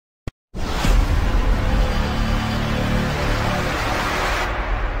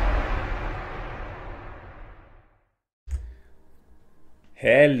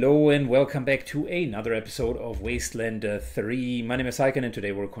Hello and welcome back to another episode of Wasteland 3. My name is Syken and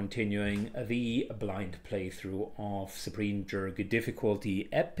today we're continuing the blind playthrough of Supreme Jerk difficulty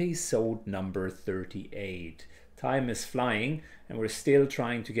episode number 38. Time is flying and we're still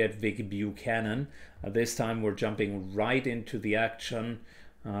trying to get Vic Buchanan. This time we're jumping right into the action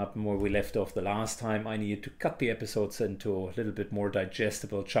where we left off the last time. I needed to cut the episodes into a little bit more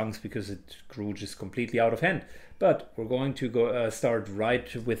digestible chunks because it grew just completely out of hand. But we're going to go start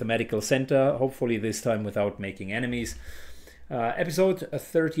right with the medical center, hopefully this time without making enemies. Episode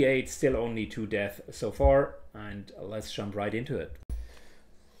 38, still only 2 deaths so far, and let's jump right into it.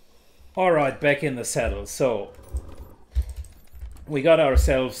 Alright, back in the saddle. So, we got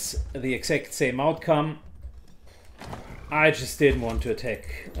ourselves the exact same outcome. I just didn't want to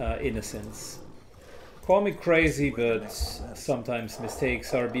attack innocents. Call me crazy, but sometimes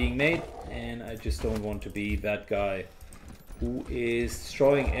mistakes are being made, and I just don't want to be that guy who is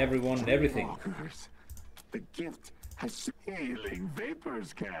destroying everyone and everything. The gift has healing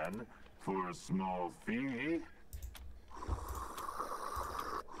vapors can for a small fee.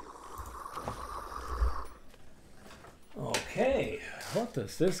 Okay, what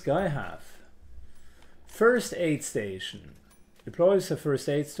does this guy have? First aid station. Deploys a first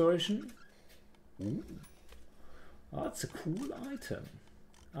aid station. Ooh. Oh, that's a cool item.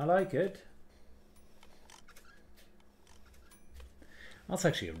 I like it. That's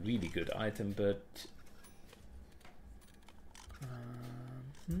actually a really good item, but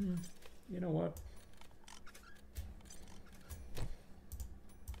you know what?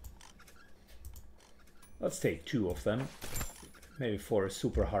 Let's take 2 of them, maybe for a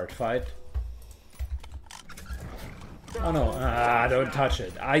super hard fight. Oh no, don't touch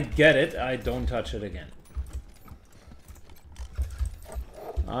it. I get it, I don't touch it again.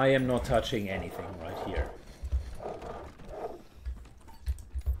 I am not touching anything right here.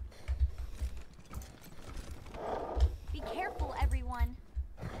 Be careful, everyone.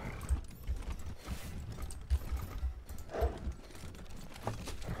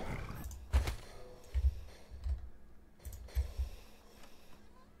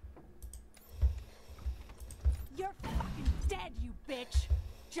 You're fucking dead, you bitch.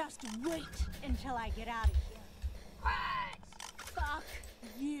 Just wait until I get out of here. Fuck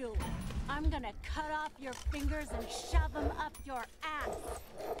you. I'm gonna cut off your fingers and shove them up your ass.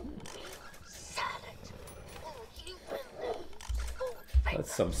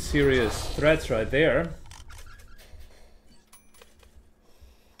 That's some serious threats right there.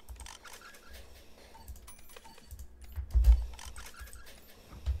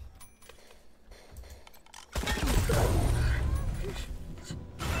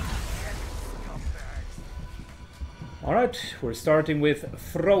 Alright, we're starting with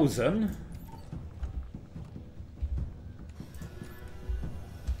Frozen.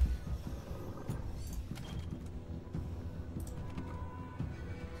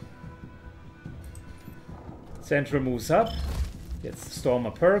 Centra moves up, gets the Storm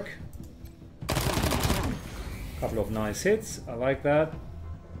a perk. Couple of nice hits, I like that.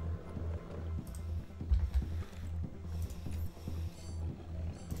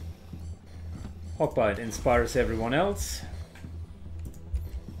 Hawkbite inspires everyone else.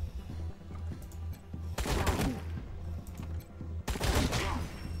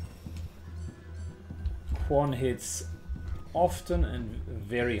 Quan hits often and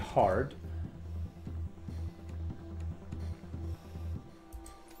very hard.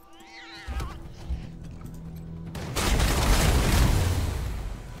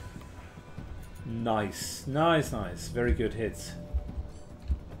 Nice, nice, nice. Very good hits.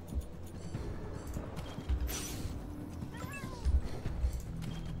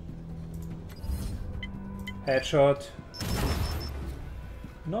 Headshot.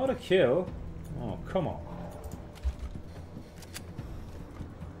 Not a kill. Oh, come on.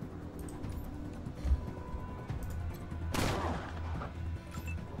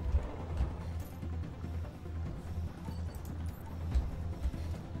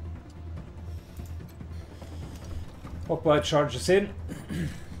 Hawkbite charges in.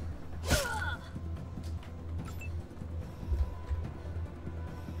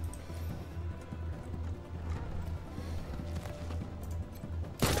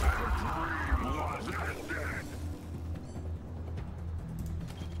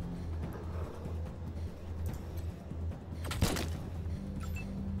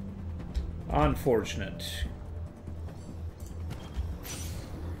 Unfortunate.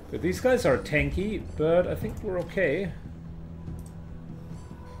 But these guys are tanky, but I think we're okay.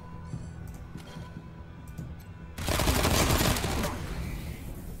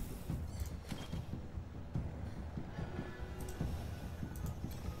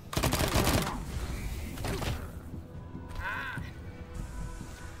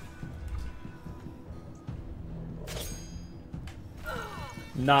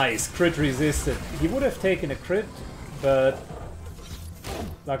 Nice, crit resisted. He would have taken a crit, but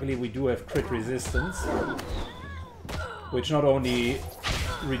luckily we do have crit resistance, which not only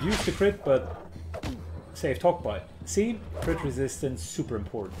reduced the crit, but saved Hawkbite. See? Crit resistance, super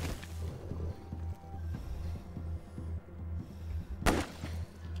important.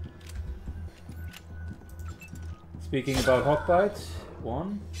 Speaking about Hawkbite,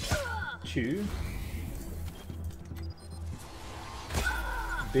 1, 2.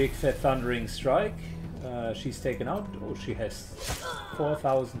 Big fat thundering strike. She's taken out. Oh, she has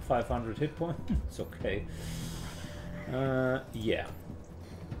 4,500 hit points. It's okay. Yeah.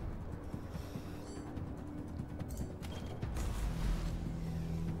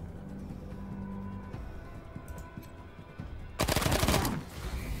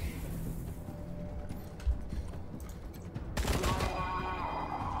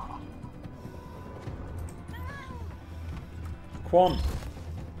 Quan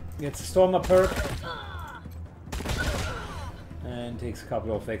gets a Stormer perk and takes a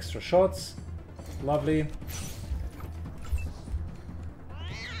couple of extra shots. Lovely.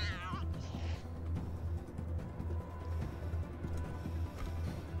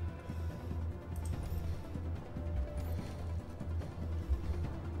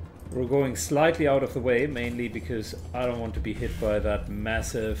 We're going slightly out of the way, mainly because I don't want to be hit by that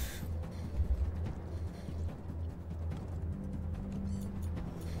massive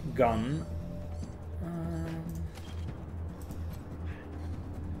gun.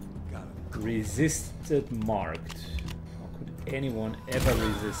 Resisted marked. How could anyone ever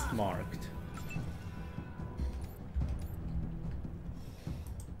resist marked?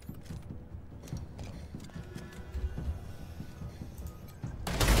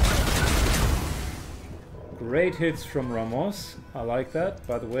 Great hits from Ramos. I like that,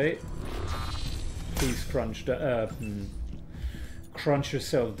 by the way. Please crunch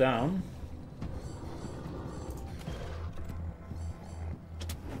yourself down.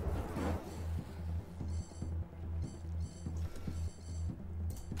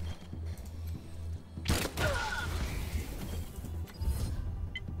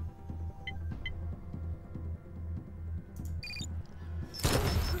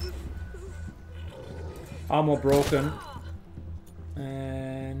 Armor broken,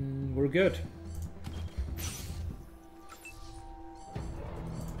 and we're good.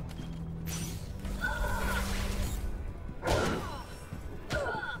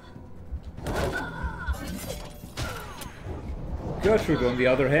 Gertrude, on the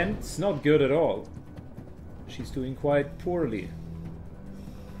other hand, it's not good at all. She's doing quite poorly.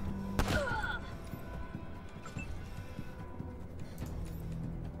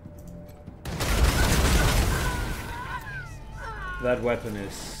 That weapon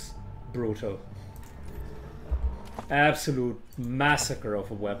is brutal. Absolute massacre of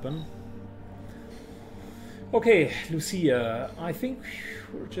a weapon. Okay, Lucia, I think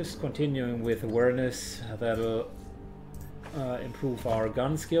we're just continuing with awareness. That'll improve our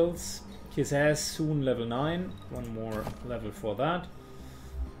gun skills. Kiss ass soon, level 9. One more level for that.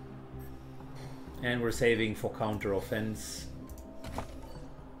 And we're saving for counter offense.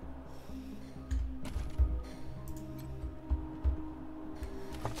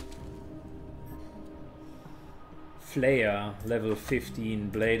 Flair, level 15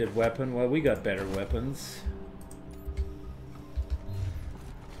 bladed weapon. Well, we got better weapons.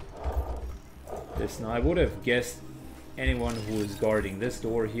 Listen, I would have guessed anyone who is guarding this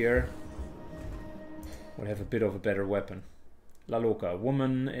door here would have a bit of a better weapon. La Loca,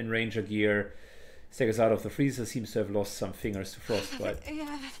 woman in ranger gear. Take us out of the freezer. Seems to have lost some fingers to frostbite.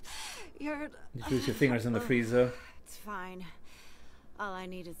 Yeah, you're... Did you lose your fingers in the freezer? It's fine. All I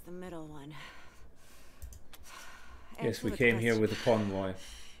need is the middle one. Yes, we came here with a convoy.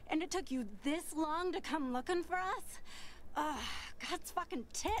 And it took you this long to come looking for us? God's fucking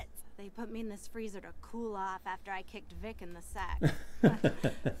tits. They put me in this freezer to cool off after I kicked Vic in the sack.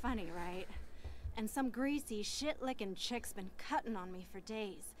 Funny, right? And some greasy, shit-licking chick's been cutting on me for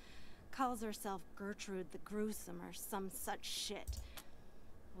days. Calls herself Gertrude the Gruesome or some such shit.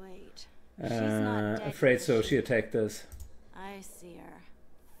 Wait. She's not dead. Afraid so. She attacked us. I see her.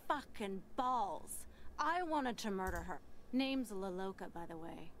 Fucking balls. I wanted to murder her. Name's La Loca, by the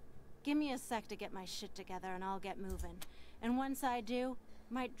way. Give me a sec to get my shit together and I'll get moving. And once I do,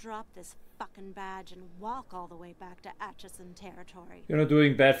 might drop this fucking badge and walk all the way back to Atchison territory. You're not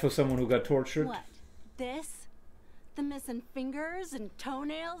doing bad for someone who got tortured? What? This? The missing fingers and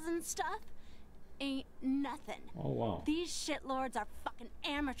toenails and stuff? Ain't nothing. Oh, wow. These shitlords are fucking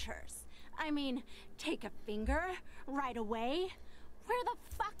amateurs. I mean, take a finger right away? Where the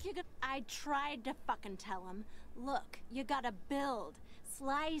fuck you I tried to fucking tell him, look, you gotta build.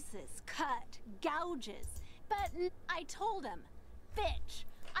 slices, cut, gouges. But I told him, bitch,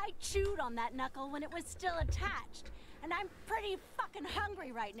 I chewed on that knuckle when it was still attached. And I'm pretty fucking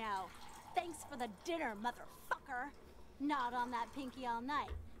hungry right now. Thanks for the dinner, motherfucker. Gnawed on that pinky all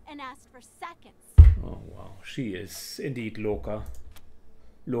night and asked for seconds. Oh wow, she is indeed loco.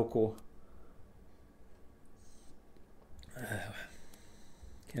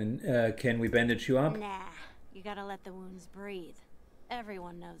 Can we bandage you up? Nah, you gotta let the wounds breathe.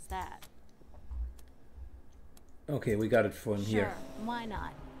 Everyone knows that. Okay, we got it from here. Sure, why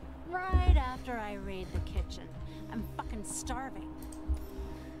not? Right after I raid the kitchen. I'm fucking starving.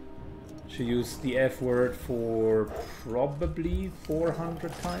 She used the F word for probably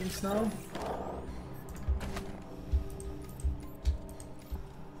 400 times now.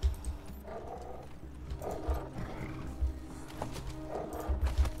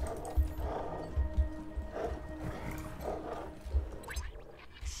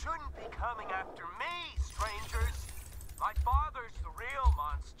 Shouldn't be coming after me, strangers. My father's the real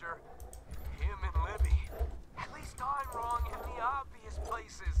monster. Him and Libby. At least I'm wrong in the obvious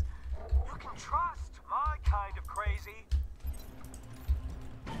places. You can trust my kind of crazy.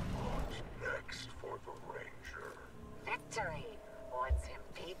 What's next for the Ranger? Victory! Wants him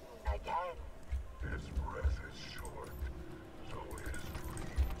beaten again. His breath is short, so his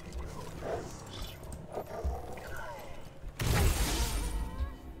dream will end soon.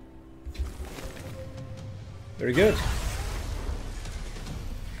 Very good.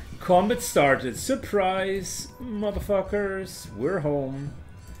 Combat started. Surprise, motherfuckers. We're home.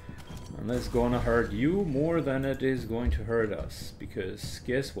 And that's gonna hurt you more than it is going to hurt us. Because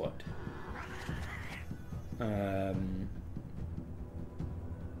guess what?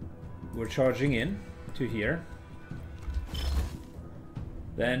 We're charging in to here.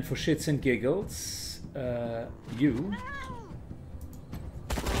 Then for shits and giggles, you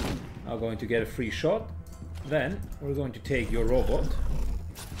are going to get a free shot. Then we're going to take your robot.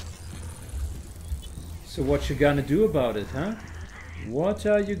 So what you gonna do about it, huh? What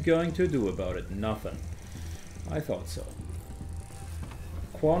are you going to do about it? Nothing. I thought so.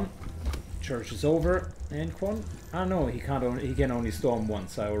 Quan, church is over, and Quan. Ah no, he can only storm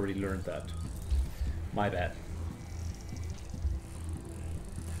once. I already learned that. My bad.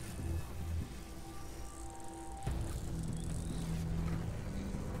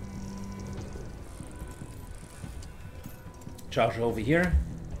 Charge over here.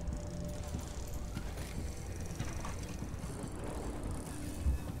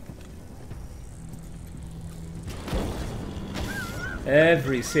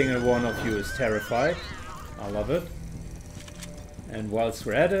 Every single one of you is terrified. I love it. And whilst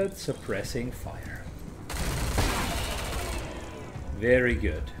we're at it, suppressing fire. Very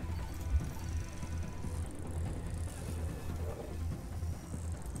good.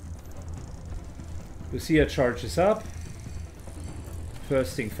 Lucia charges up.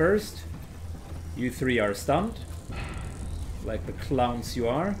 First thing first, you three are stunned, like the clowns you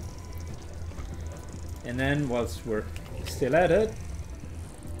are. And then, whilst we're still at it,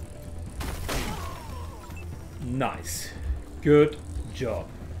 nice, good job.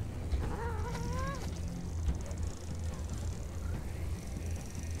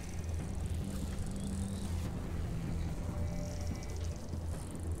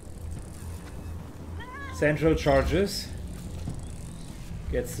 Central charges.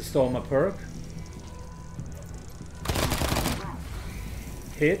 Gets the Stormer perk.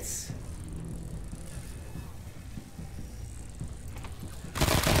 Hits.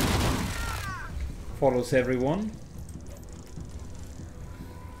 Follows everyone.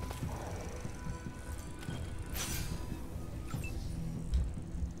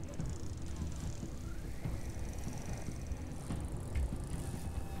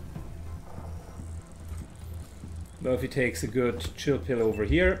 Murphy takes a good chill pill over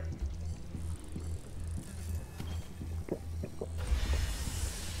here.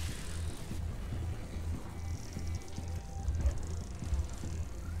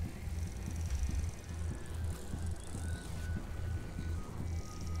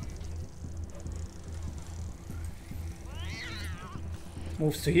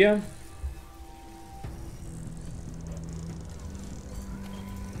 Moves to here.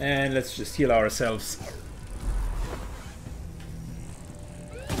 And let's just heal ourselves.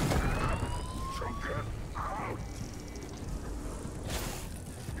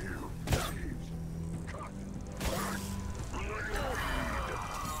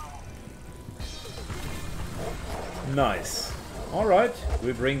 Nice. All right,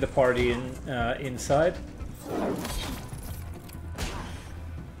 we bring the party in inside.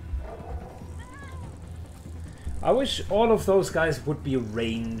 I wish all of those guys would be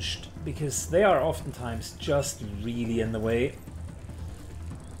ranged, because they are oftentimes just really in the way.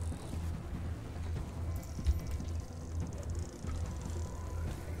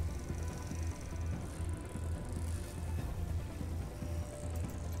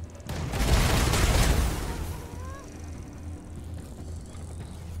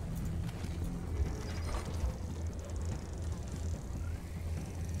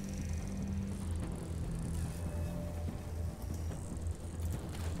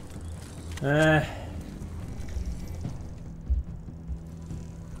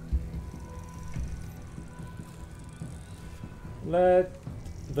 Let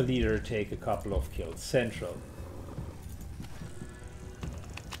the leader take a couple of kills. Central.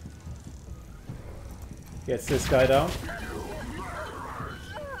 Gets this guy down.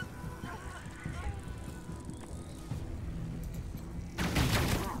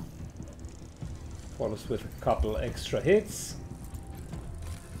 Follows with a couple extra hits.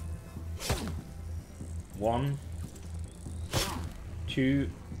 1, 2,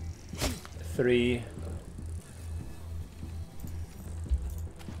 3.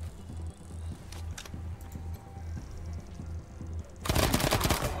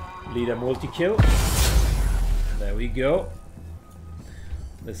 Leader multi-kill. There we go.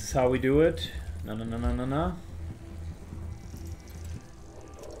 This is how we do it. No, no, no, no, no, no.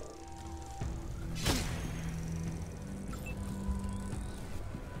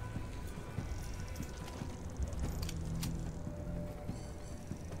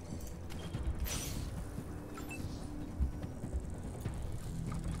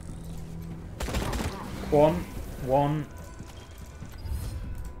 One.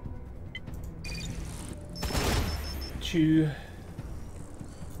 2.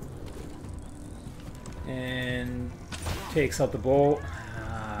 And takes out the bow.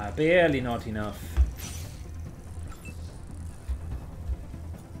 Barely not enough.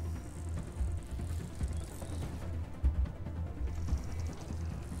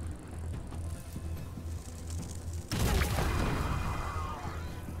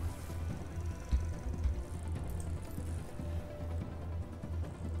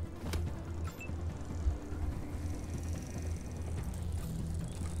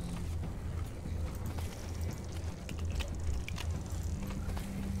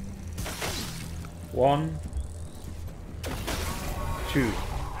 One, 2.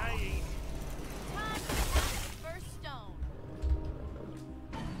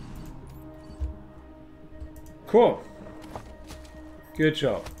 Cool. Good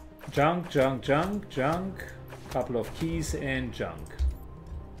job. Junk, junk, junk, junk. Couple of keys and junk.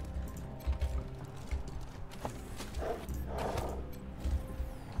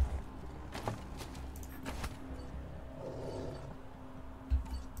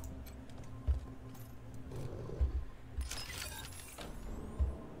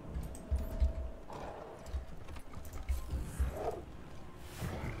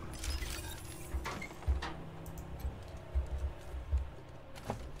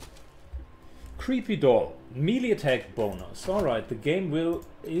 Creepy doll. Melee attack bonus. Alright, the game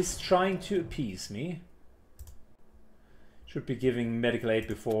is trying to appease me. Should be giving medical aid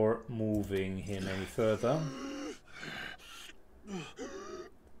before moving him any further.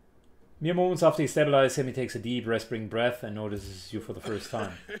 Mere moments after you stabilize him, he takes a deep respiring breath and notices you for the first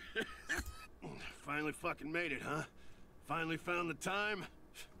time. Finally fucking made it, huh? Finally found the time?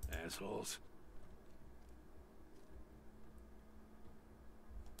 Assholes.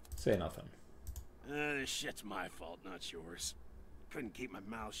 Say nothing. This shit's my fault, not yours. Couldn't keep my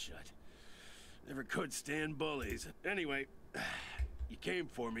mouth shut. Never could stand bullies. Anyway, you came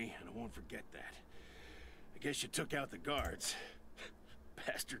for me, and I won't forget that. I guess you took out the guards.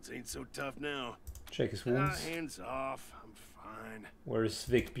 Bastards ain't so tough now. Check his wounds. Hands off. I'm fine. Where's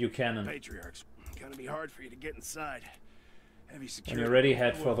Vic Buchanan? Patriarchs. Gonna be hard for you to get inside. Heavy security. When you're ready,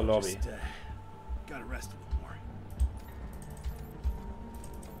 head for the lobby. Just, gotta rest a little more.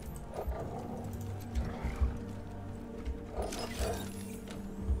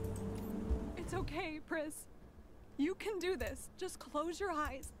 It's okay, Pris. You can do this. Just close your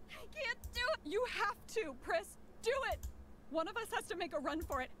eyes. I can't do it. You have to, Pris. Do it. One of us has to make a run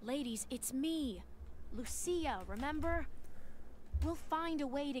for it. Ladies, it's me. Lucia, remember? We'll find a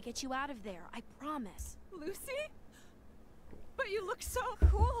way to get you out of there, I promise. Lucy? But you look so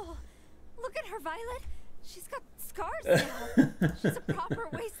cool. Look at her, Violet. She's got scars now. She's a proper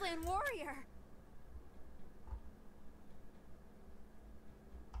Wasteland warrior.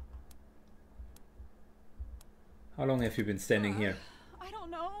 How long have you been standing here? I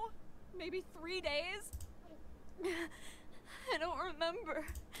don't know. Maybe 3 days? I don't remember.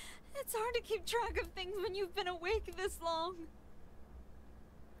 It's hard to keep track of things when you've been awake this long.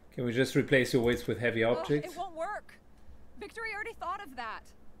 Can we just replace your weights with heavy objects? It won't work. Victory already thought of that.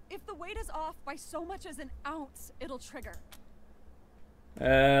 If the weight is off by so much as an ounce, it'll trigger.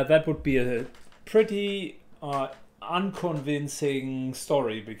 That would be a pretty unconvincing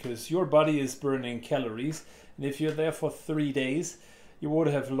story, because your body is burning calories, and if you're there for 3 days, you would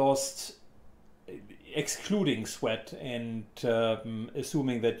have lost, excluding sweat and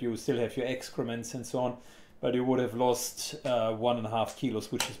assuming that you still have your excrements and so on, but you would have lost 1.5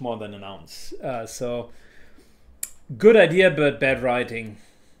 kilos, which is more than an ounce. So good idea, but bad writing.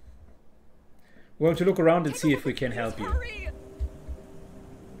 We're going to look around and see if we can help you. Hurry!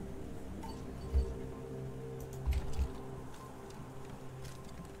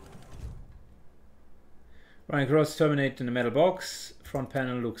 Running across, terminate in the metal box. Front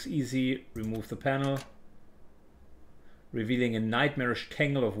panel looks easy. Remove the panel, revealing a nightmarish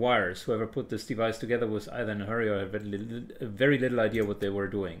tangle of wires. Whoever put this device together was either in a hurry or had very little idea what they were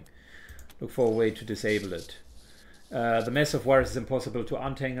doing. Look for a way to disable it. The mess of wires is impossible to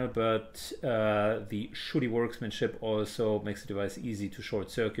untangle, but the shoddy workmanship also makes the device easy to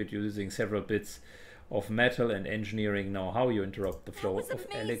short circuit using several bits of metal and engineering know-how. You interrupt the flow of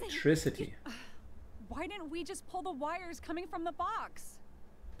electricity. Why didn't we just pull the wires coming from the box?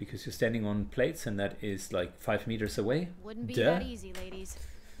 Because you're standing on plates and that is like 5 meters away. Wouldn't be that easy, ladies.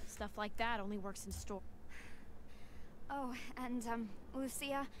 Stuff like that only works in store. Oh, and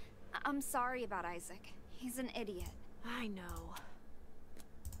Lucia, I'm sorry about Isaac. He's an idiot. I know.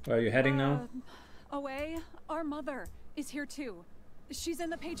 Where are you heading now? Away. Our mother is here too. She's in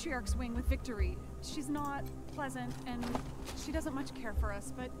the Patriarch's wing with Victory. She's not pleasant and she doesn't much care for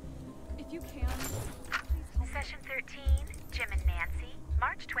us, but if you can, please help. Session 13, Jim and Nancy,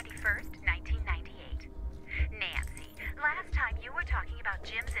 March 21st, 1998. Nancy, last time you were talking about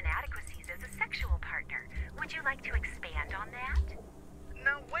Jim's inadequacies as a sexual partner. Would you like to expand on that?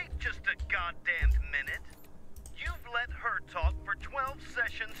 Now wait just a goddamn minute. You've let her talk for 12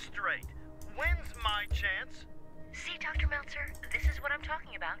 sessions straight. When's my chance? See, Dr. Meltzer, this is what I'm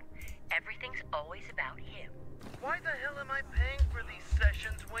talking about. Everything's always about him. Why the hell am I paying for these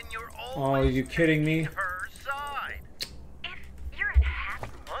sessions when you're always Oh, are you kidding me? her side? If you're unhappy...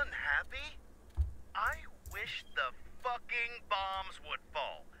 Unhappy? I wish the fucking bombs would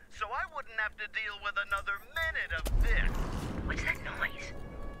fall, so I wouldn't have to deal with another minute of this. What's that noise?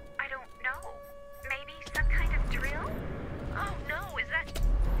 I don't know. Maybe some kind of drill? Oh no, is that...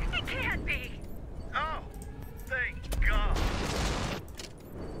 It can't be! Oh, thank God.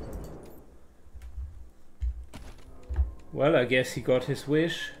 Well, I guess he got his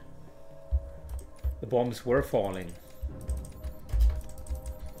wish. The bombs were falling.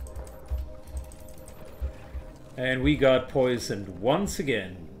 And we got poisoned once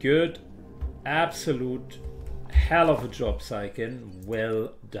again. Good. Absolute hell of a job, Syken.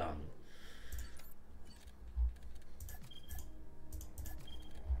 Well done.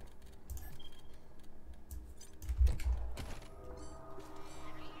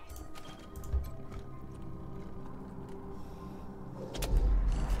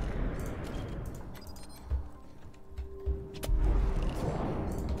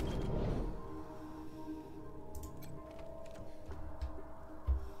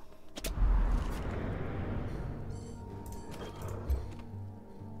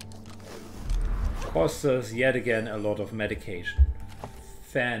 Costs us yet again a lot of medication.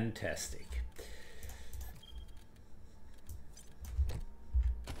 Fantastic.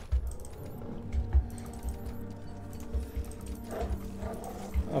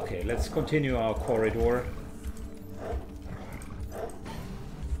 Okay, let's continue our corridor.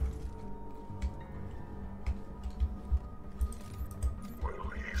 Will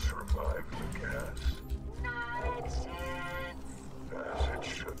he survive the gas? Not a chance. As it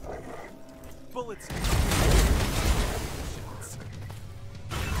should be. Bullets.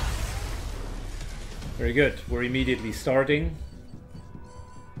 Very good. We're immediately starting.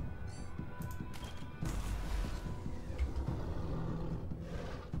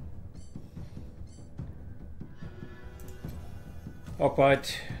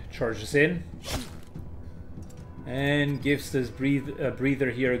 Ockbite charges in and gives this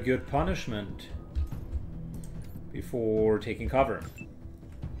breather here a good punishment before taking cover.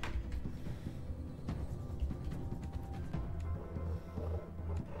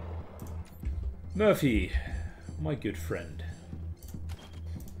 Murphy, my good friend.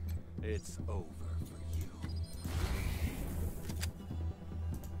 It's over for you.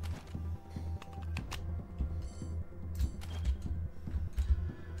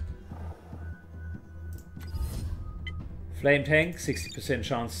 Flame tank, 60%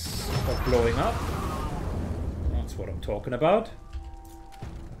 chance of blowing up. That's what I'm talking about.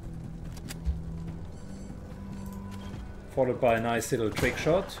 Followed by a nice little trick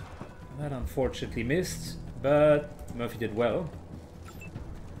shot. That unfortunately missed, but Murphy did well.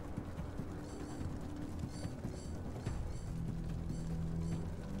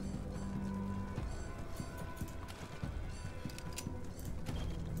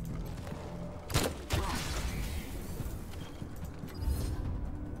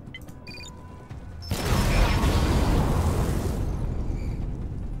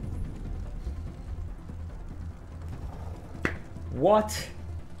 What?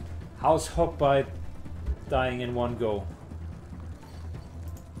 How's Hogbite dying in one go?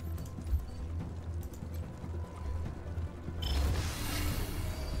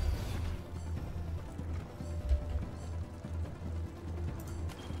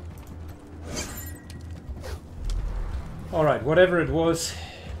 Alright, whatever it was,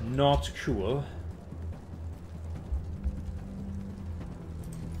 not cool.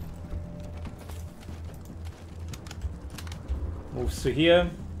 Moves to here.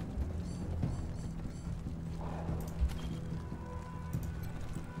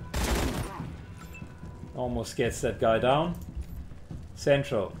 Almost gets that guy down.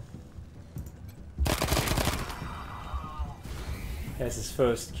 Central. Has his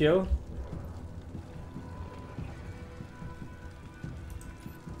first kill.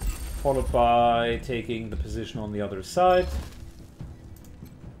 Followed by taking the position on the other side.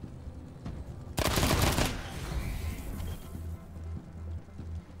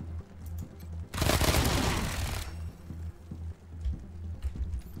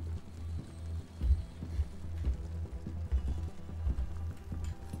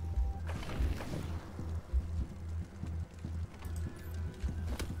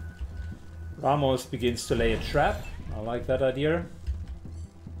 Ramos begins to lay a trap. I like that idea.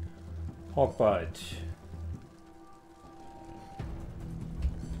 Hogbite.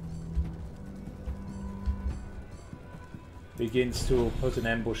 Begins to put an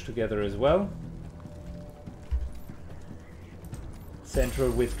ambush together as well.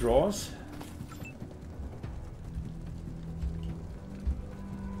 Central withdraws.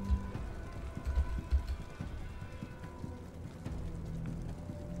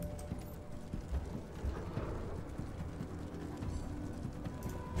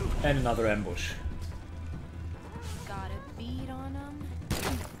 And another ambush. Got a bead on him.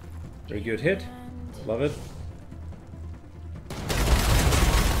 Very good hit. Love it.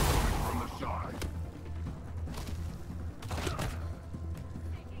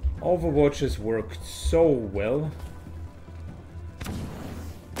 Overwatch has worked so well.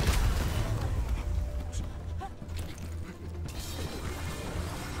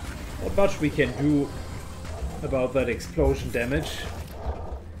 Not much we can do about that explosion damage.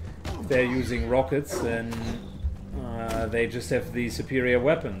 They're using rockets and they just have the superior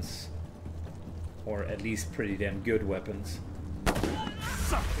weapons. Or at least pretty damn good weapons.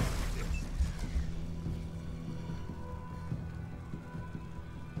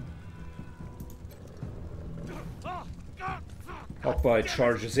 Hogbite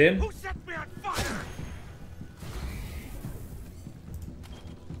charges in.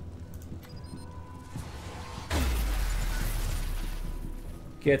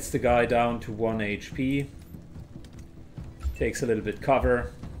 Gets the guy down to 1 HP. Takes a little bit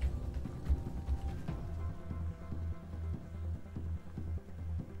cover.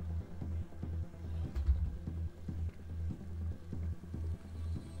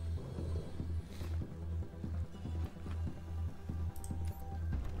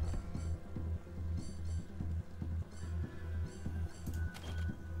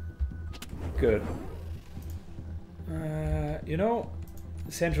 Good. You know,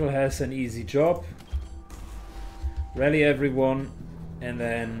 Central has an easy job. Rally everyone and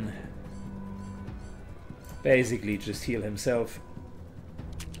then basically just heal himself.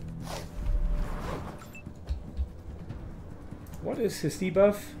 What is his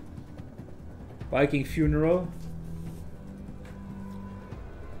debuff? Viking Funeral.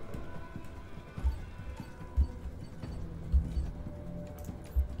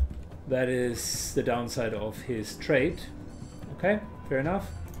 That is the downside of his trait. Okay, fair enough.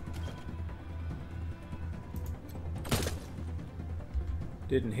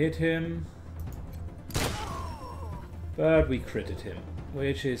 Didn't hit him. But we critted him,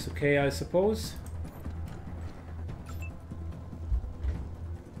 which is okay, I suppose.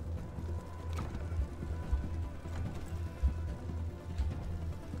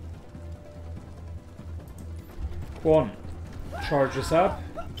 Quan charges up.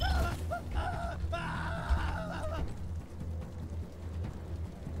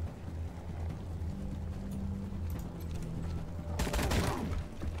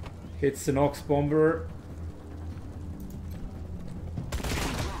 Hits the Nox bomber.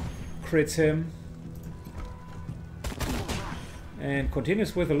 Crits him. And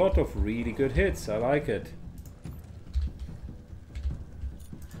continues with a lot of really good hits. I like it.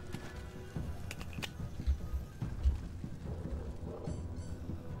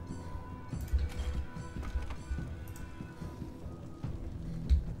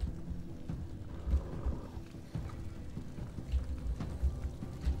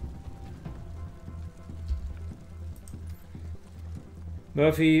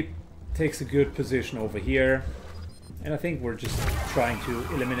 Murphy takes a good position over here. And I think we're just trying to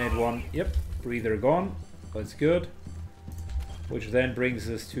eliminate one. Yep, breather gone. That's good. Which then brings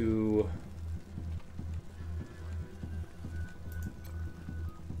us to...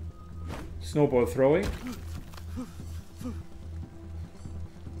 snowball throwing.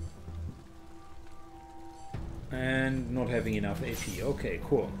 And not having enough AP. Okay,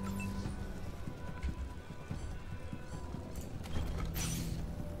 cool.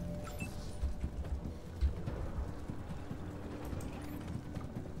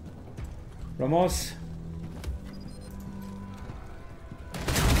 Ramos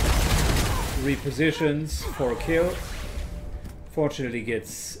repositions for a kill. Fortunately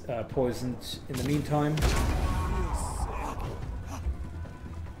gets poisoned in the meantime.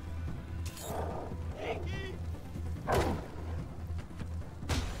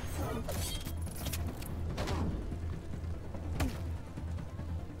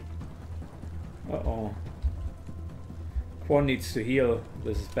 Uh-oh. Quan needs to heal.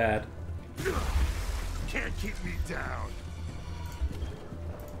 This is bad. Can't keep me down.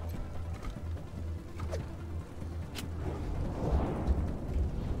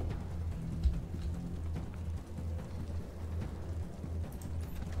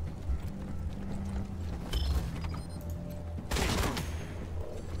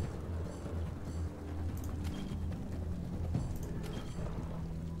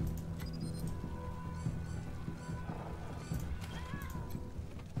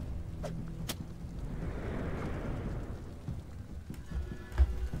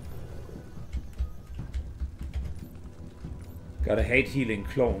 Gotta hate healing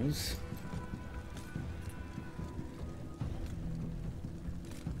clones.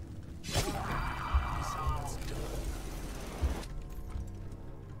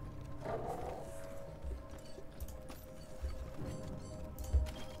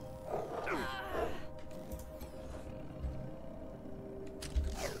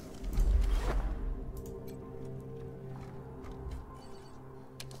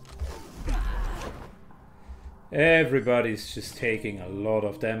 Everybody's just taking a lot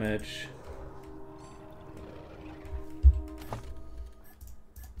of damage.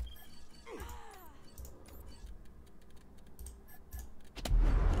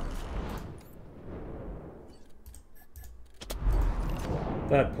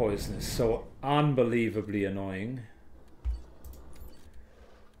 That poison is so unbelievably annoying.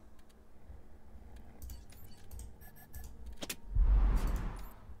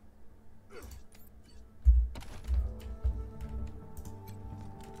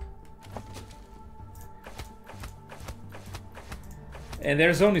 And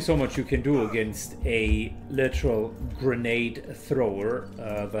there's only so much you can do against a literal grenade thrower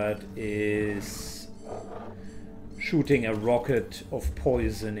that is shooting a rocket of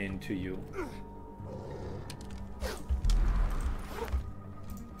poison into you.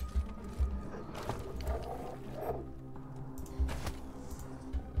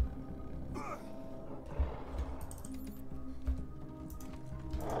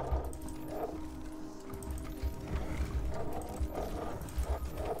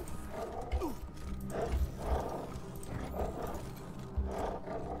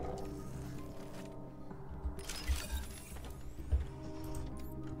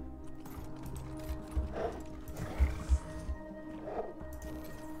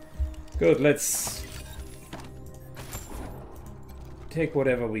 Good, let's take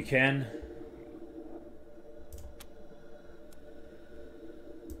whatever we can.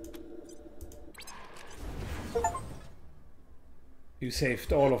 You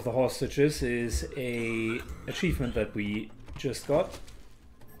saved all of the hostages is an achievement that we just got.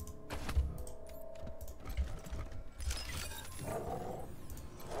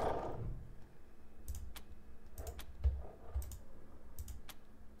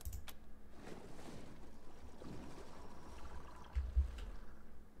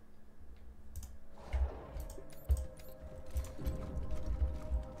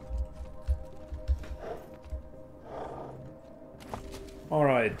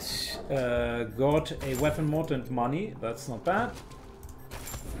 Alright, got a weapon mod and money, that's not bad.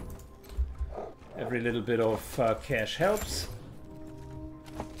 Every little bit of cash helps.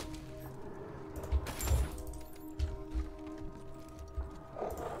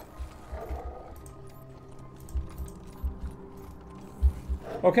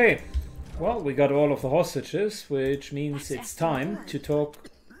 Okay, well, we got all of the hostages, which means it's time to talk.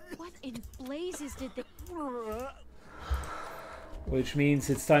 What in blazes did they... Which means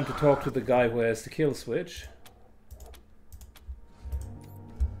it's time to talk to the guy who has the kill switch.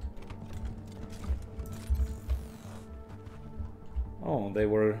 Oh, they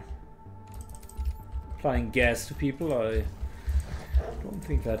were applying gas to people. I don't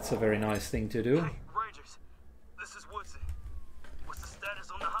think that's a very nice thing to do. Rangers, this is Woodson. What's the status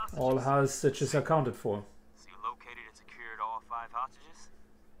on the hostages? All hostages accounted for. So you located and secured all 5 hostages?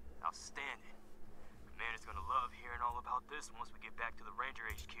 Outstanding. Man is gonna love hearing all about this once we get back to the Ranger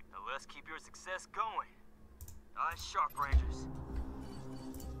HQ. Now let's keep your success going. Eyes sharp, Rangers.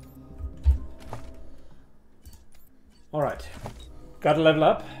 Alright. Gotta level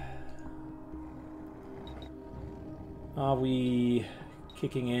up. Are we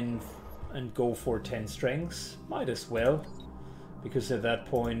kicking in and go for 10 strengths? Might as well. Because at that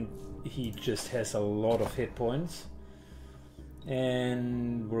point he just has a lot of hit points.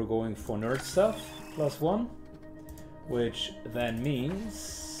 And we're going for nerd stuff, +1. Which then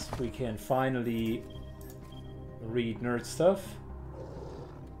means we can finally read nerd stuff.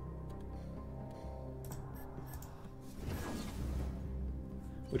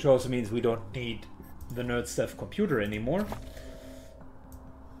 Which also means we don't need the nerd stuff computer anymore.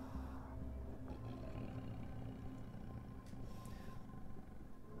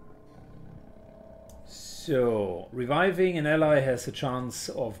 So, reviving an ally has a chance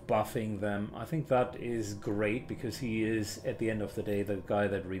of buffing them. I think that is great because he is, at the end of the day, the guy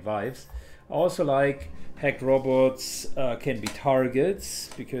that revives. I also like hacked robots can be targets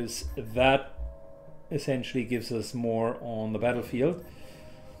because that essentially gives us more on the battlefield.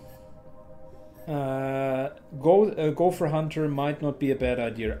 Gopher Hunter might not be a bad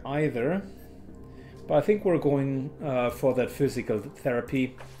idea either, but I think we're going for that physical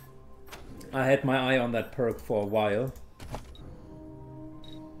therapy. I had my eye on that perk for a while.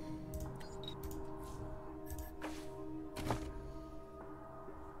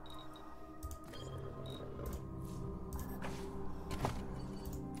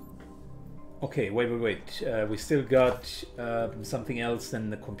 Okay, wait. We still got something else than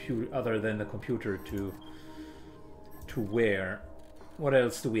the computer, other than the computer to wear. What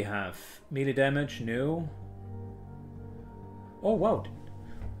else do we have? Melee damage? No. Oh wow.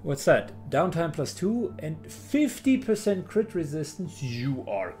 What's that? Downtime +2 and 50% crit resistance? You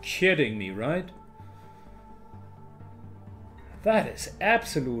are kidding me, right? That is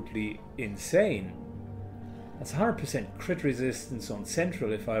absolutely insane. That's 100% crit resistance on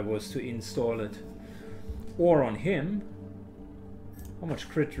Central if I was to install it. Or on him. How much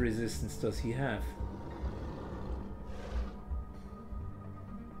crit resistance does he have?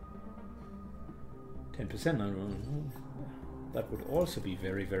 %, I don't know. That would also be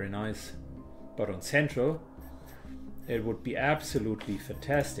very, very nice. But on Central, it would be absolutely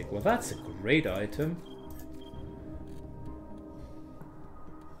fantastic. Well, that's a great item.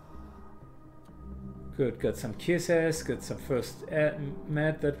 Good, got some kisses, got some first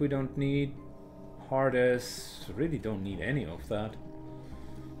med that we don't need. Hard ass, really don't need any of that.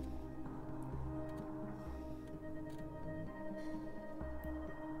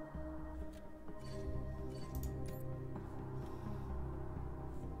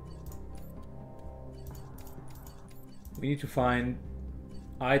 We need to find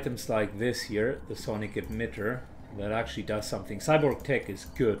items like this here, the sonic emitter, that actually does something. Cyborg tech is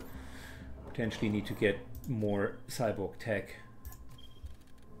good. Potentially need to get more cyborg tech.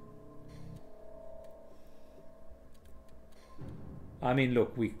 I mean,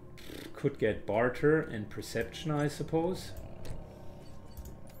 look, we could get barter and perception, I suppose.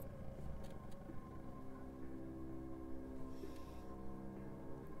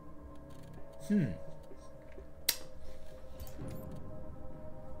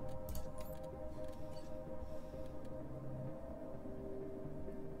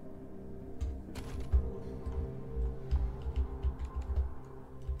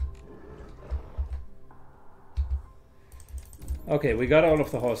 Okay, we got all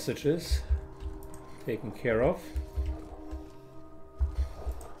of the hostages taken care of.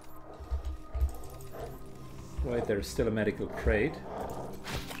 Right, there's still a medical crate.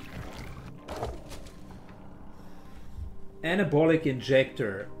 Anabolic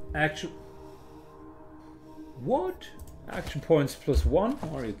injector. Action. What? Action points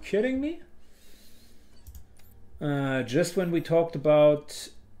 +1? Are you kidding me? Just when we talked about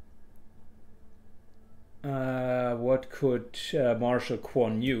what could Marshal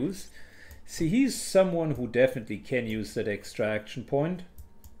Kwon use? See, he's someone who definitely can use that extraction point.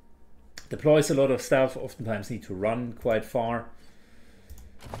 Deploys a lot of stuff, oftentimes need to run quite far.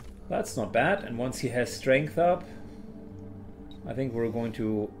 That's not bad, and once he has strength up, I think we're going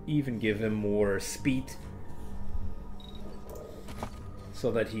to even give him more speed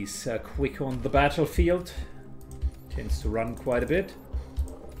so that he's quick on the battlefield. Tends to run quite a bit.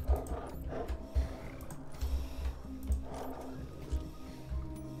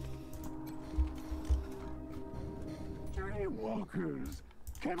 Walkers,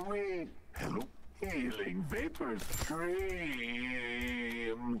 can we help healing vapors stream?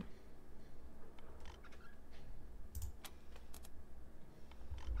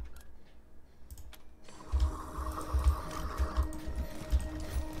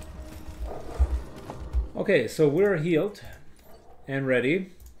 Okay, so we're healed and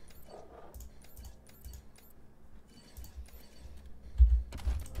ready.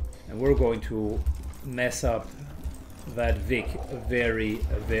 And we're going to mess up that Vic very,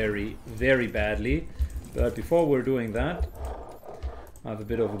 very, very badly. But before we're doing that, I have a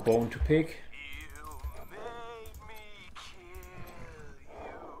bit of a bone to pick.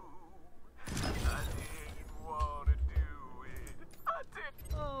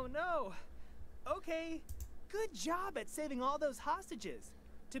 Oh no! Okay, good job at saving all those hostages.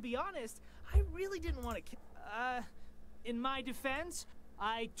 To be honest, I really didn't want to kill. In my defense,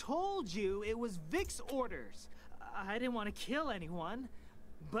 I told you it was Vic's orders. I didn't want to kill anyone,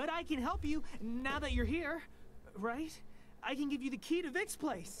 but I can help you now that you're here, right? I can give you the key to Vic's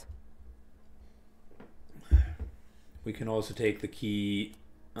place. We can also take the key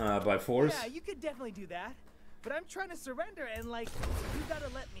by force. Yeah, you could definitely do that, but I'm trying to surrender and, like, you gotta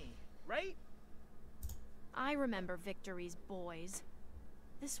let me, right? I remember Victory's boys.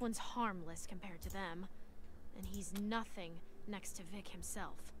 This one's harmless compared to them, and he's nothing next to Vic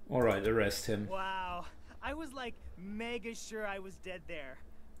himself. Alright, arrest him. Wow. I was like mega sure I was dead there.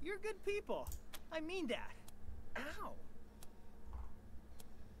 You're good people. I mean that. Ow.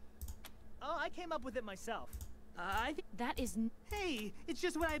 Oh, I came up with it myself. I think that is. Hey, it's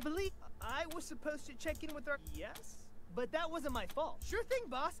just what I believe. I was supposed to check in with our. Yes, but that wasn't my fault. Sure thing,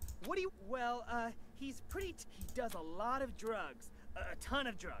 boss. What do you? Well, he's pretty. He does a lot of drugs, a ton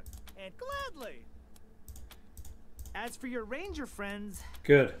of drugs, and gladly. As for your ranger friends,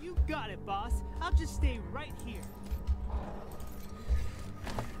 good. You got it, boss. I'll just stay right here.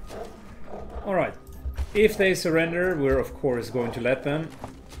 All right. If they surrender, we're of course going to let them.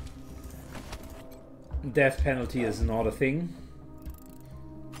 Death penalty is not a thing.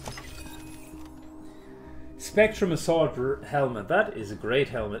 Spectrum Assault helmet. That is a great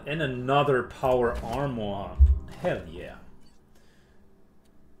helmet. And another power armor. Hell yeah.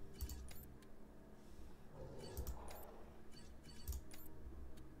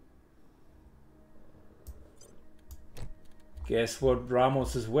 Guess what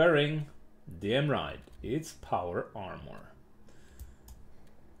Ramos is wearing? Damn right, it's power armor.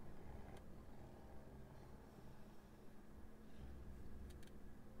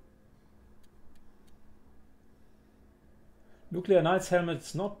 Nuclear Knight's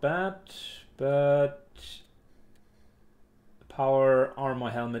helmet's not bad, but power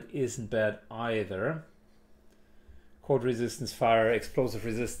armor helmet isn't bad either. Cold resistance, fire, explosive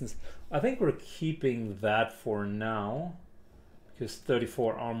resistance. I think we're keeping that for now. Because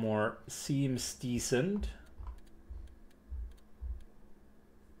 34 armor seems decent.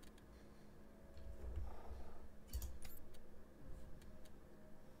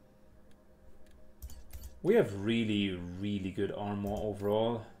 We have really, really good armor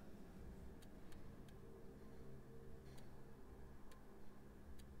overall.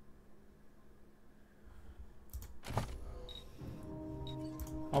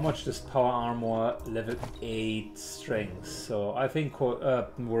 How much does power armor? Level 8 strength. So I think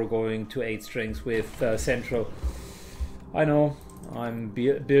we're going to 8 strengths with central. I know I'm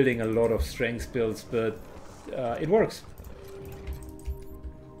building a lot of strength builds, but it works.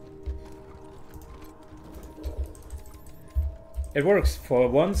 It works. For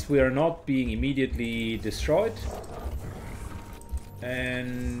once we are not being immediately destroyed,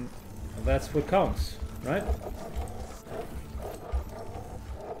 and that's what counts, right?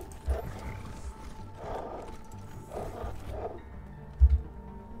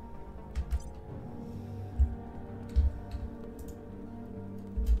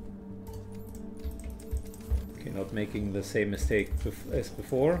 Not making the same mistake as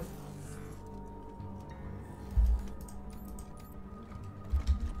before.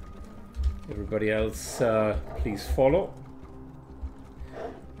 Everybody else, please follow.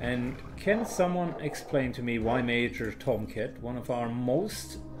 And can someone explain to me why Major Tomcat, one of our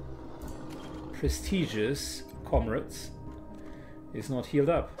most prestigious comrades, is not healed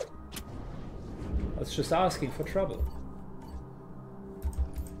up? That's just asking for trouble.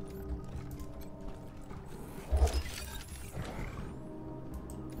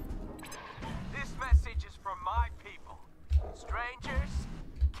 This message is from my people. Strangers,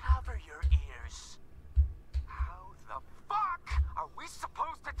 cover your ears. How the fuck are we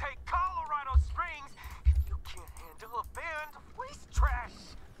supposed to take Colorado Springs if you can't handle a band of waste trash?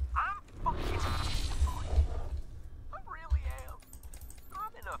 I'm fucking disappointed. I really am.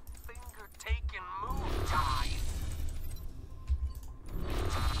 I'm in a finger-taking mood, guys.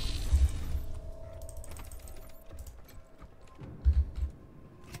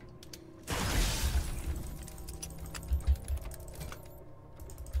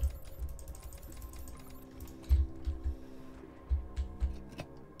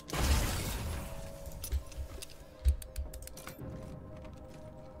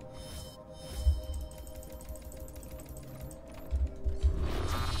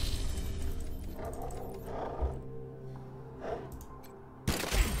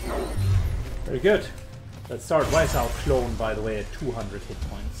 Very good. Let's start. Why is our clone, by the way, at 200 hit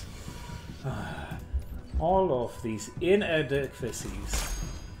points? All of these inadequacies.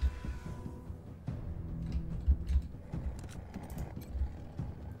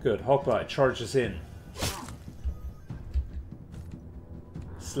 Good. Hawkeye charges in.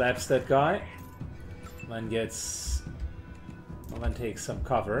 Slaps that guy. Then gets... Well, then takes some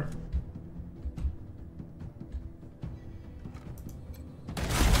cover.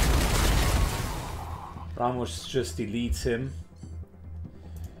 Ramos just deletes him.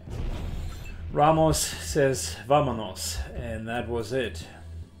 Ramos says "Vámonos," and that was it.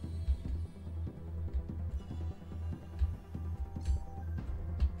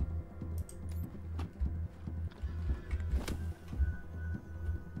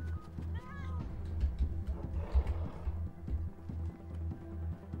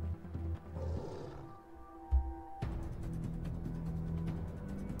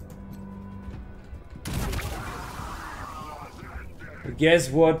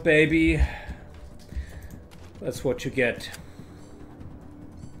 Guess what, baby? That's what you get.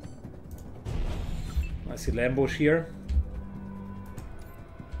 I see ambush here.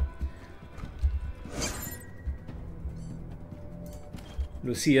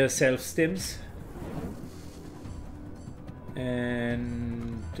 Lucia self-stims.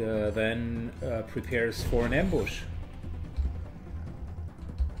 And then prepares for an ambush.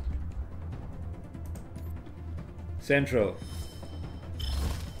 Central.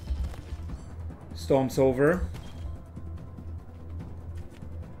 Storms over.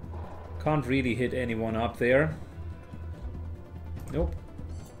 Can't really hit anyone up there. Nope.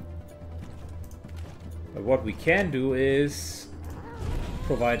 But what we can do is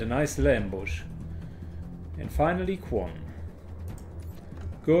provide a nice little ambush. And finally Quan.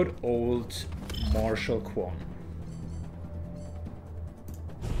 Good old Marshal Quan.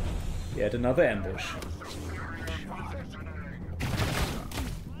 Yet another ambush.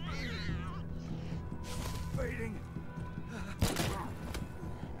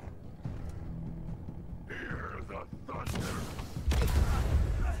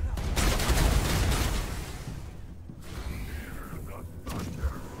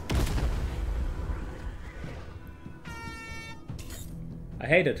 I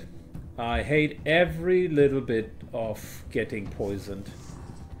hate it. I hate every little bit of getting poisoned.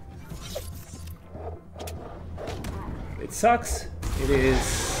 It sucks. It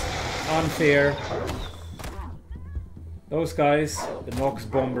is unfair. Those guys, the Nox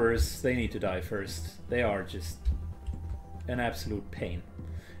bombers, they need to die first. They are just an absolute pain.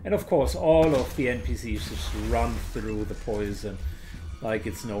 And of course, all of the NPCs just run through the poison like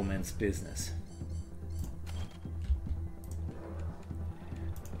it's no man's business.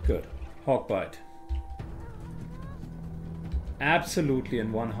 Good. Hawkbite. Absolutely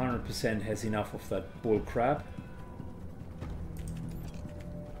and 100% has enough of that bullcrap.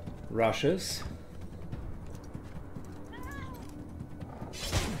 Rushes.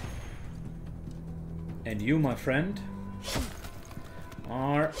 And you, my friend,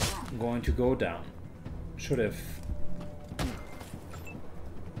 are going to go down. Should have...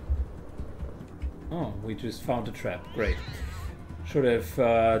 Oh, we just found a trap. Great. Should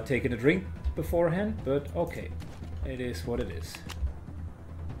have taken a drink beforehand, but okay. It is what it is.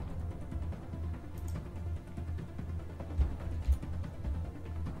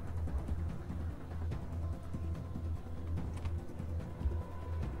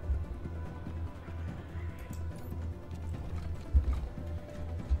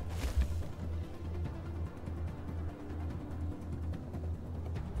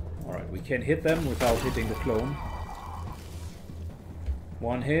 we can hit them without hitting the clone.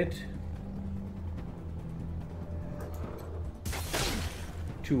 One hit.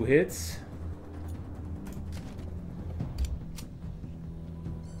 2 hits.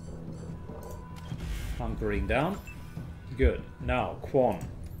 Hunkering down. Good. Now, Quan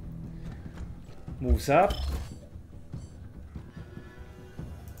moves up.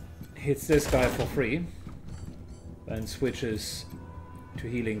 Hits this guy for free. Then switches to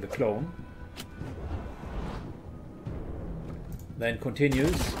healing the clone. Then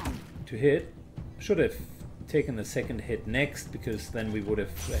continues to hit. Should have taken the second hit next, because then we would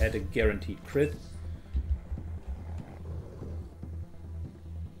have had a guaranteed crit.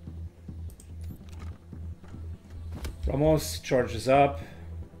 Ramos charges up.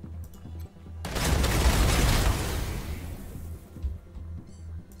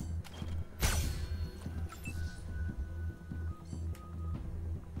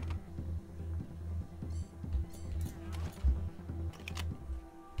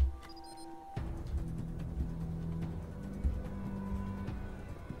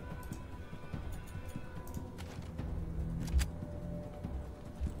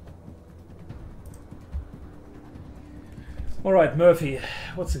 Alright, Murphy,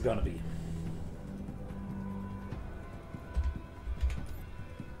 what's it gonna be?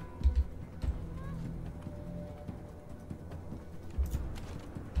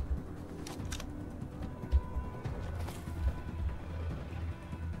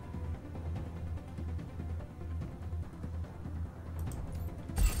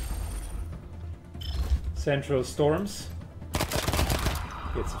 Central Storms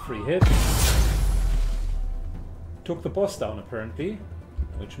gets a free hit. Took the boss down apparently,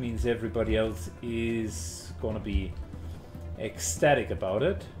 which means everybody else is gonna be ecstatic about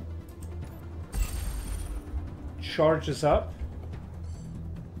it. Charges up.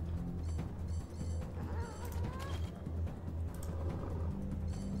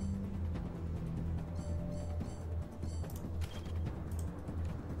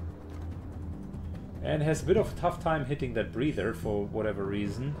 And has a bit of a tough time hitting that breather for whatever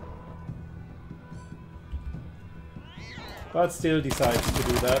reason. But still decides to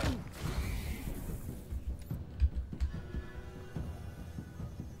do that.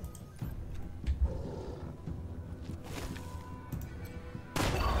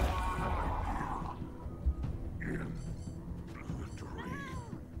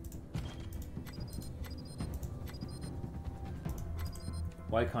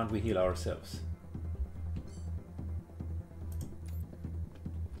 Why can't we heal ourselves?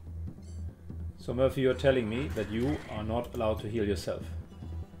 So Murphy, you're telling me that you are not allowed to heal yourself.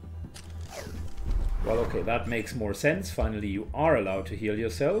 Well, okay, that makes more sense. Finally, you are allowed to heal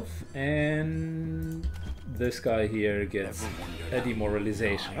yourself. And this guy here gets a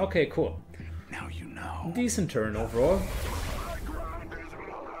demoralization. Okay, cool. Now you know. Decent turn overall.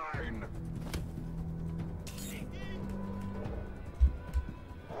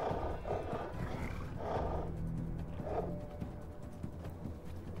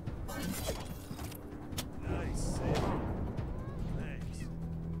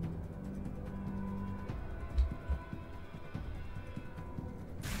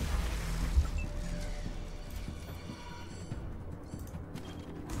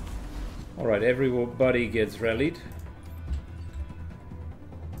 Alright, everybody gets rallied.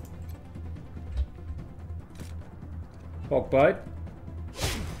 Hawk bite.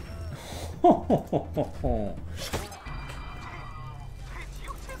 Did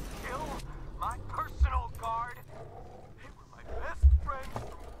you just kill my personal guard? They were my best friends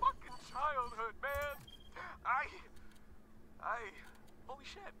from fucking childhood, man. Holy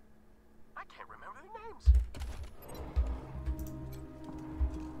shit. I can't remember their names.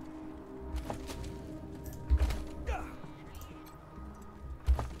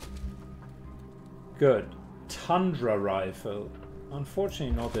 Good. Tundra rifle.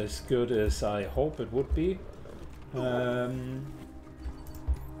 Unfortunately not as good as I hope it would be. Who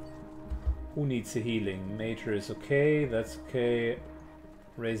needs a healing? Major is okay, that's okay.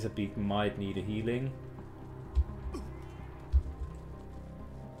 Razorbeak might need a healing.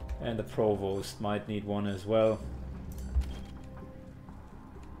 And the Provost might need one as well.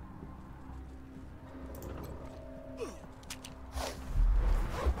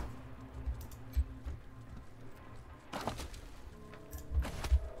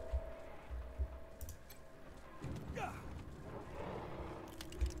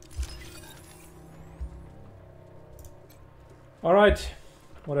 Alright,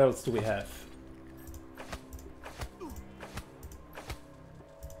 what else do we have? A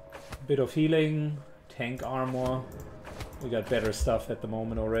bit of healing, tank armor. We got better stuff at the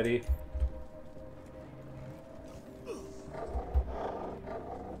moment already.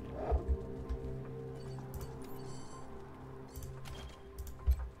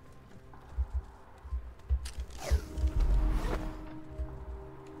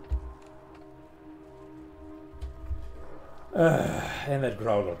 And that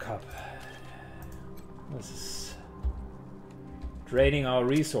Growler Cup. This is draining our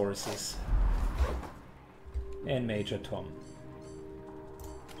resources. And Major Tom.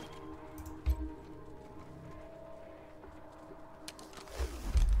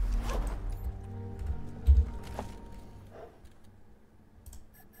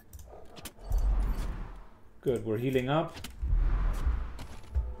 Good, we're healing up.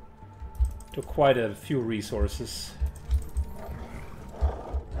 Took quite a few resources.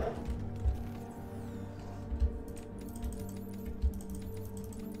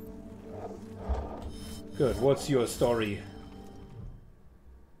 Good, what's your story?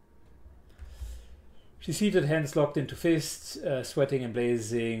 She's seated, hands locked into fists, sweating and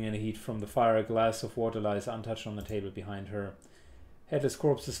blazing in the heat from the fire. A glass of water lies untouched on the table behind her. Headless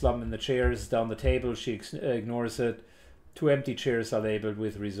corpses slump in the chairs. Down the table, she ignores it. 2 empty chairs are labeled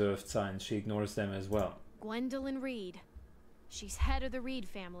with reserved signs. She ignores them as well. Gwendolyn Reed. She's head of the Reed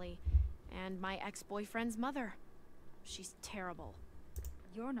family, and my ex-boyfriend's mother. She's terrible.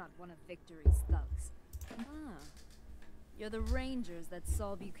 You're not one of Victory's thugs. Ah. You're the Rangers that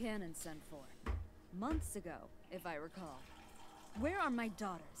Saul Buchanan sent for. Months ago, if I recall. Where are my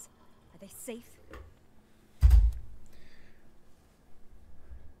daughters? Are they safe?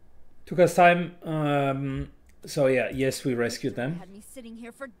 Took us time. So yeah, yes, we rescued them. Had me sitting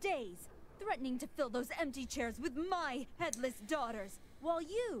here for days, threatening to fill those empty chairs with my headless daughters, while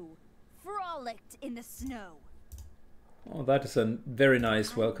you frolicked in the snow. Oh, that is a very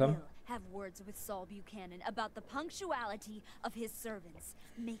nice welcome. I will have words with Saul Buchanan about the punctuality of his servants.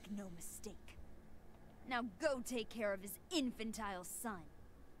 Make no mistake. Now go take care of his infantile son,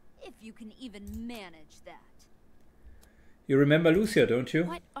 if you can even manage that. You remember Lucia, don't you?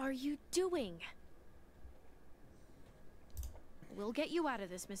 What are you doing? We'll get you out of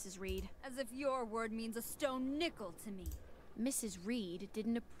this, Mrs. Reed. As if your word means a stone nickel to me. Mrs. Reed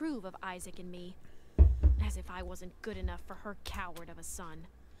didn't approve of Isaac and me. As if I wasn't good enough for her coward of a son.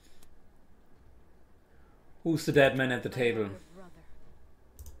 Who's the dead man at the table?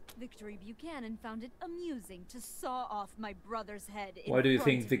 Victory Buchanan found it amusing to saw off my brother's head. Why do you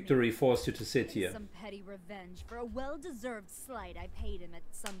think Victory forced you to sit here? Some petty revenge for a well-deserved slight I paid him at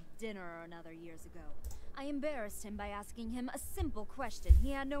some dinner or another years ago. I embarrassed him by asking him a simple question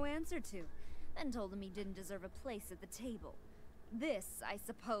he had no answer to, then told him he didn't deserve a place at the table. This, I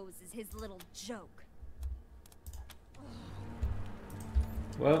suppose, is his little joke.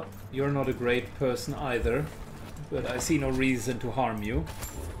 Well, you're not a great person either, but I see no reason to harm you.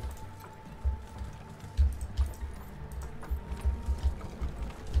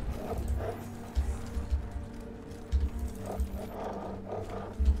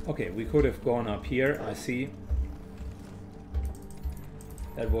 Okay, we could have gone up here, I see.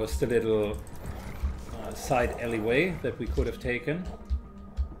 That was the little side alleyway that we could have taken.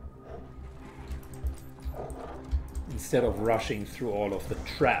 Instead of rushing through all of the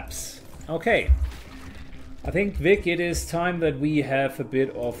traps. Okay. I think, Vic, it is time that we have a bit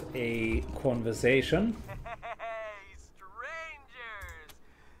of a conversation. Hey, strangers!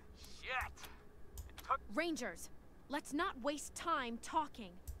 Shit! Rangers, let's not waste time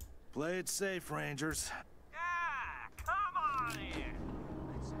talking. Play it safe, Rangers. Yeah, come on in!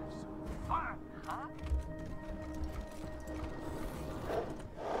 Let's have some fun, huh?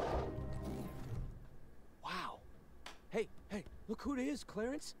 Wow. Hey, look who it is,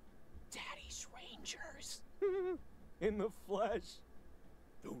 Clarence. Daddy's Rangers. In the flesh.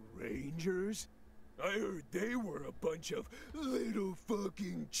 The Rangers? I heard they were a bunch of little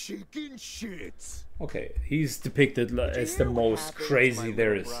fucking chicken shits. Okay, he's depicted as the most crazy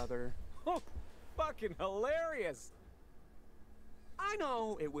there is. Oh, fucking hilarious. I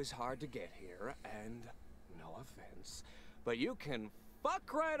know it was hard to get here, and no offense, but you can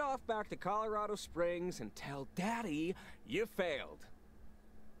fuck right off back to Colorado Springs and tell Daddy you failed.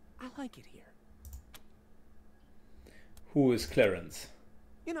 I like it here. Who is Clarence?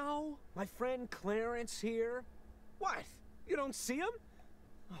 You know, my friend Clarence here. What? You don't see him?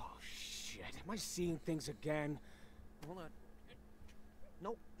 Oh, shit. Am I seeing things again? Hold on.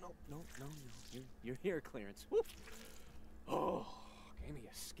 No. You're here, Clarence. Whoop. Oh, gave me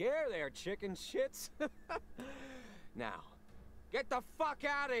a scare there, chicken shits. Now, get the fuck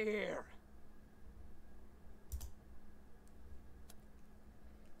out of here.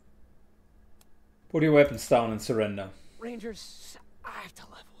 Put your weapons down and surrender. Rangers, I have to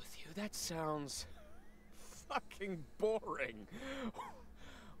level with you. That sounds fucking boring.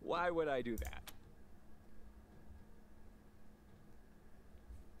 Why would I do that?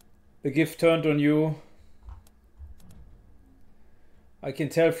 The gift turned on you. I can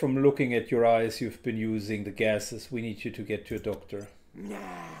tell from looking at your eyes you've been using the gases. We need you to get to a doctor. Nah,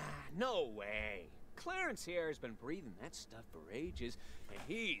 no way. Clarence here has been breathing that stuff for ages, and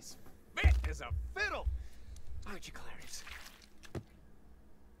he's fit as a fiddle. Aren't you, Clarence?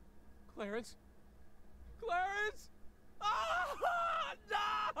 Clarence? Clarence? Oh, no!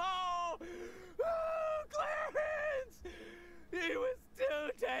 Oh, Clarence! He was 2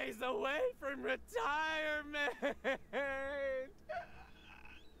 days away from retirement!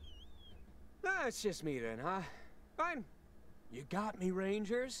 That's just me then, huh? Fine. You got me,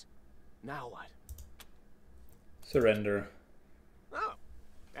 Rangers. Now what? Surrender. Oh,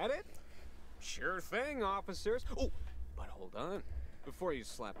 that it? Sure thing, officers. Oh, but hold on. Before you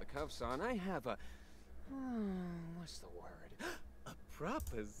slap the cuffs on, I have a... what's the word? A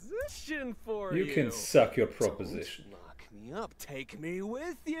proposition for you. You can suck your proposition. Don't lock me up. Take me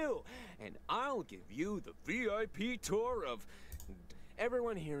with you. And I'll give you the VIP tour of...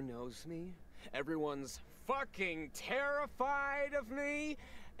 Everyone here knows me. Everyone's fucking terrified of me.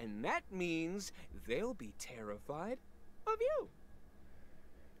 And that means they'll be terrified of you.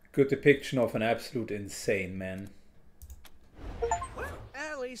 Good depiction of an absolute insane man. Well,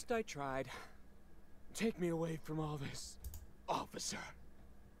 at least I tried. Take me away from all this, officer.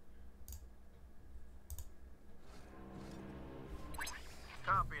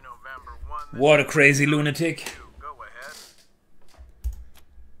 Copy November 1. What a crazy lunatic. Go ahead.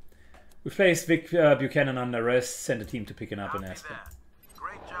 We placed Vic Buchanan under arrest, sent a team to pick him up in Aspen.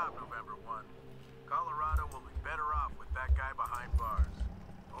 Great job, November 1. Colorado will be better off with that guy behind bars.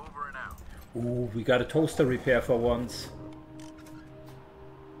 Over and out. Ooh, we got a toaster repair for once.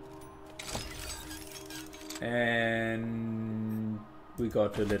 And we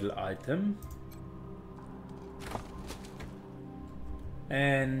got a little item.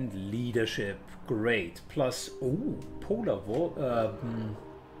 And leadership, great. Plus, ooh, polar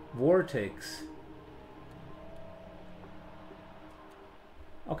vortex.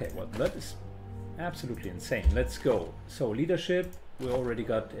 Okay, well, that is absolutely insane. Let's go. So leadership, we already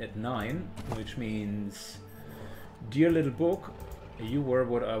got at 9, which means, dear little book, you were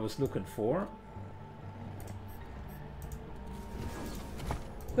what I was looking for.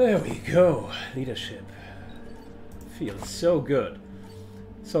 There we go. Leadership. Feels so good.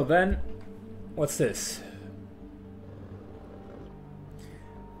 So then, what's this?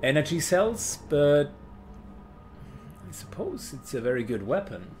 Energy cells, but I suppose it's a very good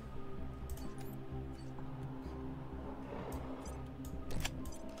weapon.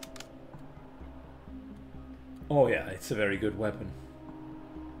 Oh yeah, it's a very good weapon.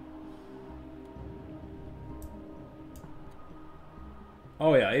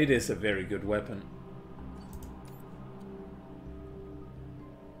 Oh yeah, it is a very good weapon.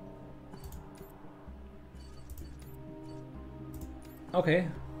 Okay.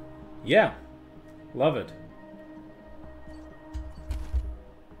 Yeah. Love it.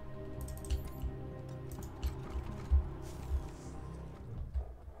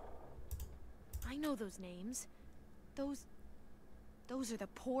 I know those names. Those are the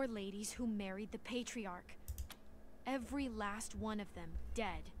poor ladies who married the patriarch. Every last one of them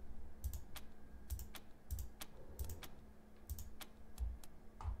dead.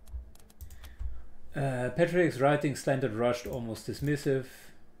 Patrick's writing slanted, rushed, almost dismissive.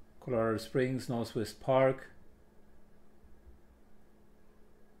 Colorado Springs, Northwest Park.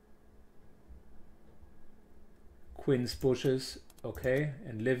 Quinn's Bushes, okay.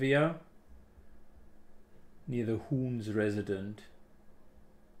 And Livia, near the Humes resident.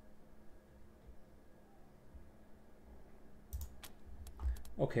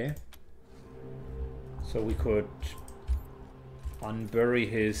 Okay. So we could unbury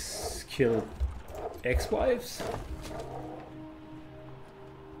his killed ex-wives?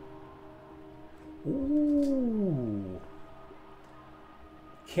 Ooh.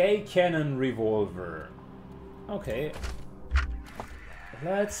 K-Cannon revolver. Okay.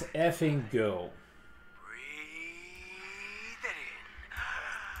 Let's effing go. Breathe it in.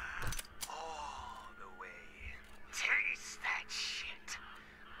 All the way. Taste that shit.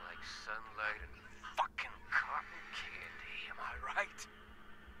 Like sunlight and fucking cotton candy. Am I right?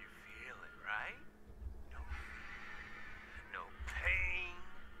 You feel it, right? No pain.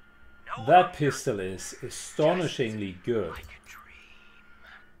 No that pistol is astonishingly good. Like a dream.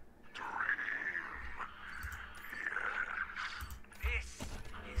 This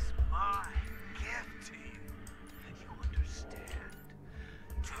is my gift to you. You understand?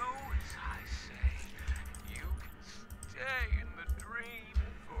 Do as I say. You can stay in the dream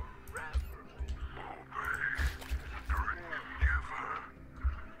forever. Never.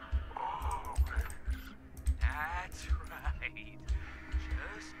 Always. That's right.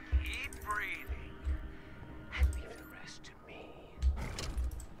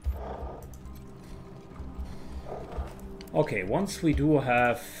 Okay, once we do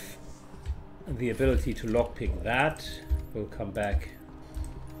have the ability to lockpick that, we'll come back.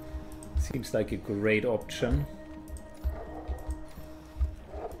 Seems like a great option.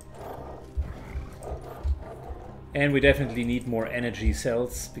 And we definitely need more energy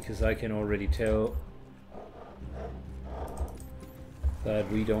cells, because I can already tell that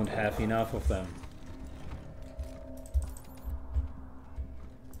we don't have enough of them.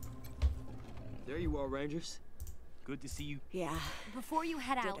 There you are, Rangers. Good to see you. Yeah. Before you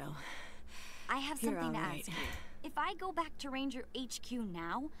head out, I have You're something to all right. ask you. If I go back to Ranger HQ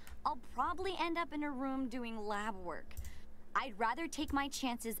now, I'll probably end up in a room doing lab work. I'd rather take my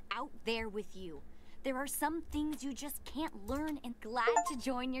chances out there with you. There are some things you just can't learn, and glad to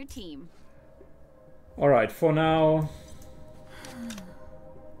join your team. Alright, for now,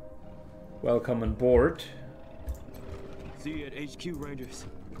 welcome on board. See you at HQ, Rangers.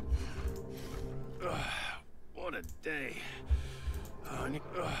 What a day.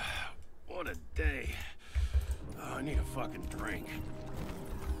 What a day. I need a fucking drink.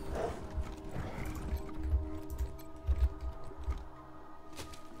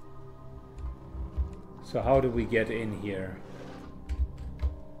 So how do we get in here?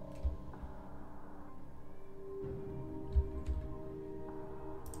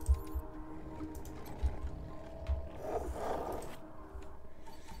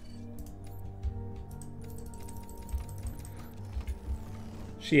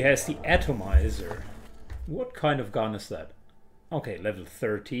 She has the atomizer. What kind of gun is that? Okay, level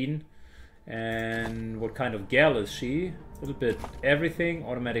 13. And what kind of gal is she? A little bit everything.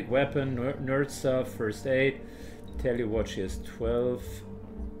 Automatic weapon, nerd stuff, first aid. Tell you what, she has 12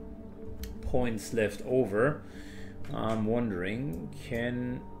 points left over. I'm wondering,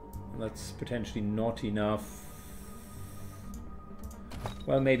 that's potentially not enough.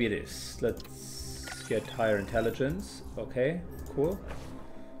 Well, maybe it is. Let's get higher intelligence. Okay, cool.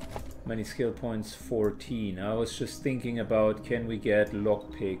 Many skill points, 14. I was just thinking about, can we get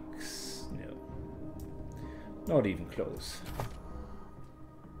lockpicks? No. Not even close.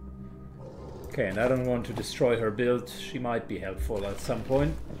 Okay, and I don't want to destroy her build. She might be helpful at some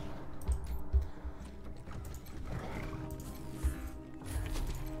point.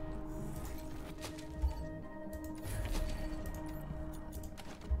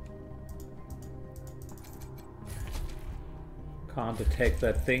 Can't attack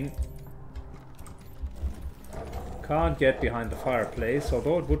that thing. Can't get behind the fireplace,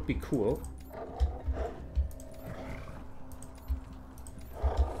 although it would be cool.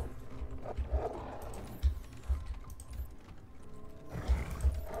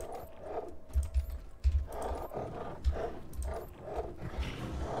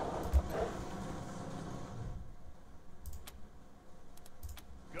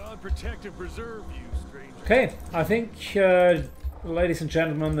 God protect and preserve you, stranger. Okay, I think, ladies and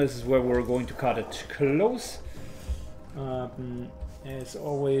gentlemen, this is where we're going to cut it close. As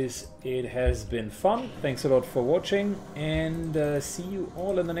always, it has been fun. Thanks a lot for watching, and see you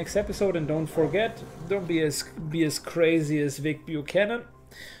all in the next episode. And don't forget, don't be as crazy as Vic Buchanan.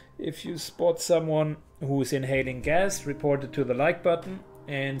 If you spot someone who's inhaling gas, report it to the like button,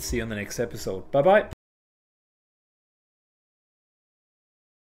 and see you on the next episode. Bye bye.